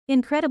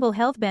Incredible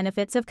health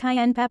benefits of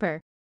cayenne pepper.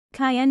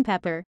 Cayenne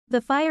pepper,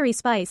 the fiery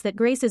spice that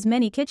graces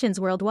many kitchens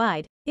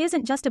worldwide,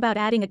 isn't just about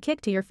adding a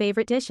kick to your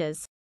favorite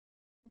dishes.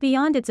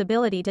 Beyond its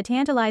ability to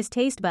tantalize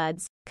taste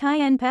buds,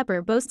 cayenne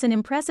pepper boasts an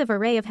impressive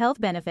array of health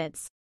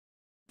benefits.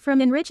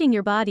 From enriching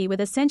your body with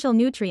essential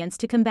nutrients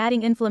to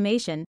combating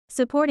inflammation,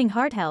 supporting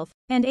heart health,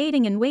 and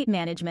aiding in weight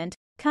management,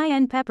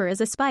 cayenne pepper is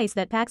a spice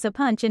that packs a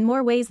punch in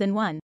more ways than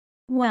one.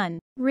 1.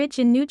 Rich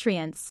in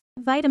nutrients.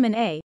 Vitamin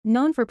A,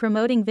 known for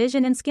promoting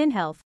vision and skin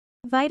health.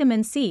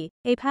 Vitamin C,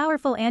 a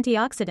powerful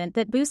antioxidant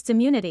that boosts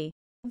immunity.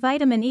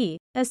 Vitamin E,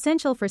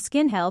 essential for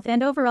skin health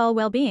and overall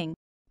well-being.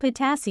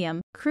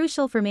 Potassium,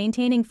 crucial for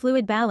maintaining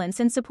fluid balance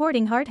and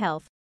supporting heart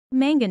health.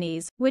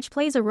 Manganese, which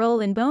plays a role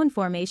in bone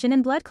formation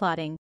and blood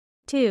clotting.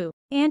 2.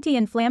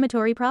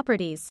 Anti-inflammatory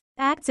properties.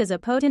 Acts as a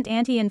potent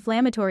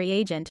anti-inflammatory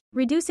agent,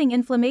 reducing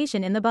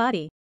inflammation in the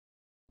body.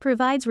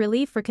 Provides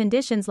relief for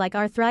conditions like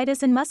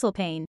arthritis and muscle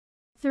pain.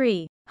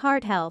 3.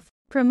 Heart health.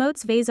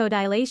 Promotes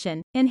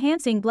vasodilation,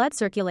 enhancing blood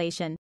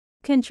circulation.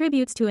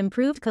 Contributes to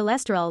improved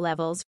cholesterol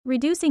levels,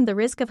 reducing the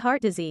risk of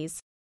heart disease.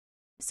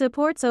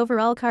 Supports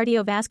overall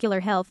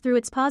cardiovascular health through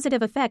its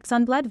positive effects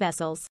on blood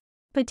vessels.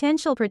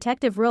 Potential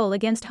protective role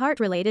against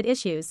heart-related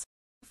issues.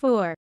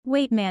 4.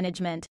 Weight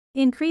management.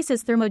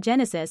 Increases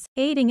thermogenesis,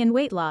 aiding in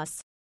weight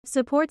loss.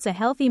 Supports a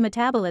healthy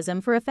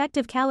metabolism for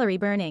effective calorie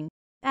burning.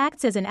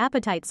 Acts as an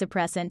appetite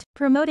suppressant,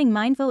 promoting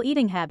mindful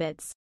eating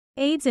habits.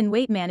 Aids in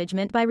weight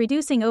management by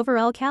reducing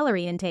overall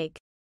calorie intake.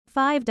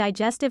 5.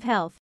 Digestive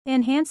health.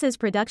 Enhances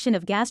production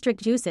of gastric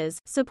juices,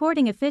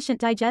 supporting efficient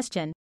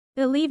digestion.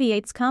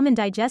 Alleviates common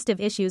digestive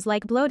issues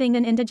like bloating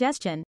and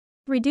indigestion.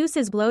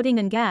 Reduces bloating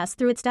and gas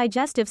through its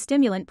digestive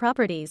stimulant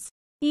properties.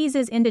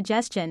 Eases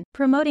indigestion,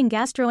 promoting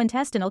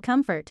gastrointestinal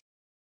comfort.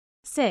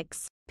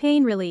 6.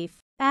 Pain relief.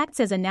 Acts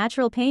as a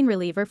natural pain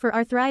reliever for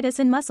arthritis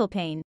and muscle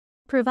pain.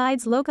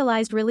 Provides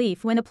localized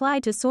relief when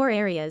applied to sore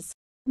areas.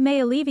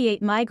 May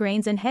alleviate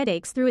migraines and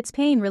headaches through its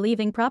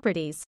pain-relieving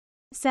properties.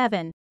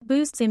 7.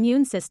 Boosts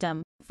immune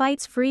system.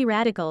 Fights free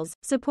radicals,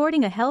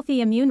 supporting a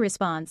healthy immune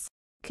response.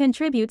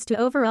 Contributes to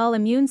overall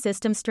immune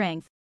system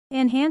strength.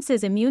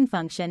 Enhances immune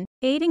function,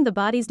 aiding the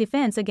body's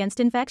defense against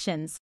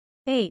infections.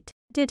 8.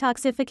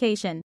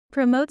 Detoxification.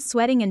 Promotes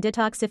sweating and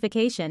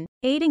detoxification,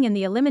 aiding in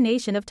the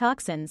elimination of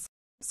toxins.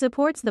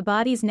 Supports the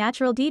body's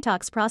natural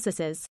detox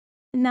processes.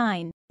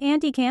 9.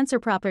 Anti-cancer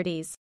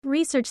properties.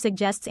 Research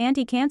suggests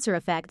anti-cancer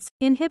effects,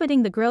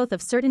 inhibiting the growth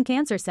of certain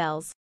cancer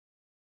cells.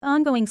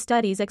 Ongoing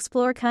studies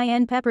explore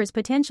cayenne pepper's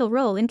potential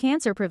role in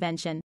cancer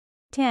prevention.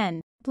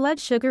 10. Blood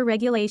sugar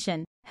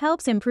regulation.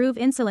 Helps improve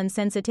insulin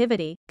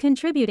sensitivity,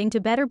 contributing to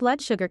better blood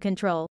sugar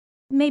control.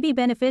 May be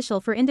beneficial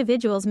for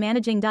individuals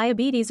managing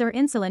diabetes or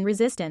insulin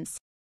resistance.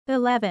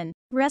 11.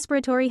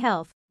 Respiratory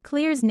health.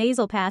 Clears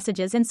nasal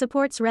passages and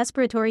supports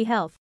respiratory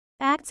health.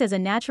 Acts as a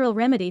natural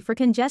remedy for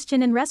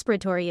congestion and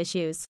respiratory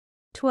issues.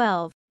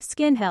 12.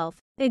 Skin health.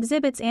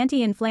 Exhibits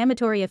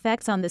anti-inflammatory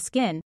effects on the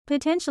skin,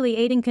 potentially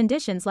aiding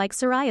conditions like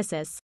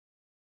psoriasis.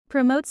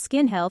 Promotes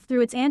skin health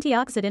through its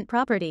antioxidant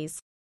properties.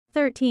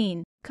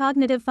 13.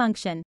 Cognitive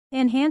function.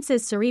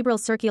 Enhances cerebral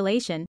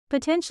circulation,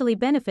 potentially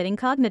benefiting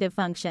cognitive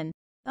function.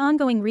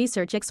 Ongoing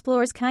research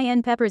explores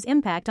cayenne pepper's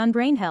impact on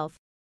brain health.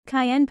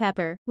 Cayenne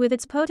pepper, with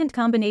its potent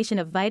combination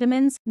of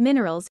vitamins,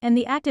 minerals, and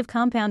the active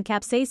compound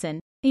capsaicin,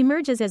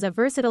 emerges as a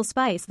versatile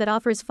spice that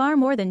offers far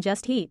more than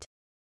just heat.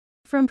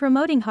 From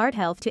promoting heart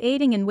health to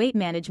aiding in weight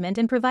management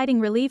and providing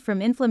relief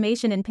from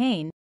inflammation and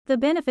pain, the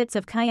benefits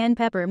of cayenne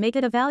pepper make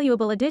it a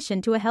valuable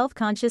addition to a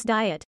health-conscious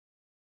diet.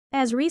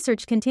 As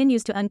research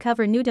continues to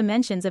uncover new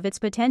dimensions of its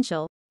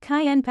potential,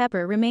 cayenne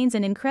pepper remains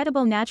an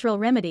incredible natural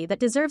remedy that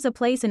deserves a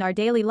place in our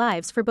daily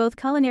lives for both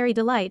culinary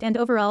delight and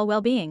overall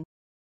well-being.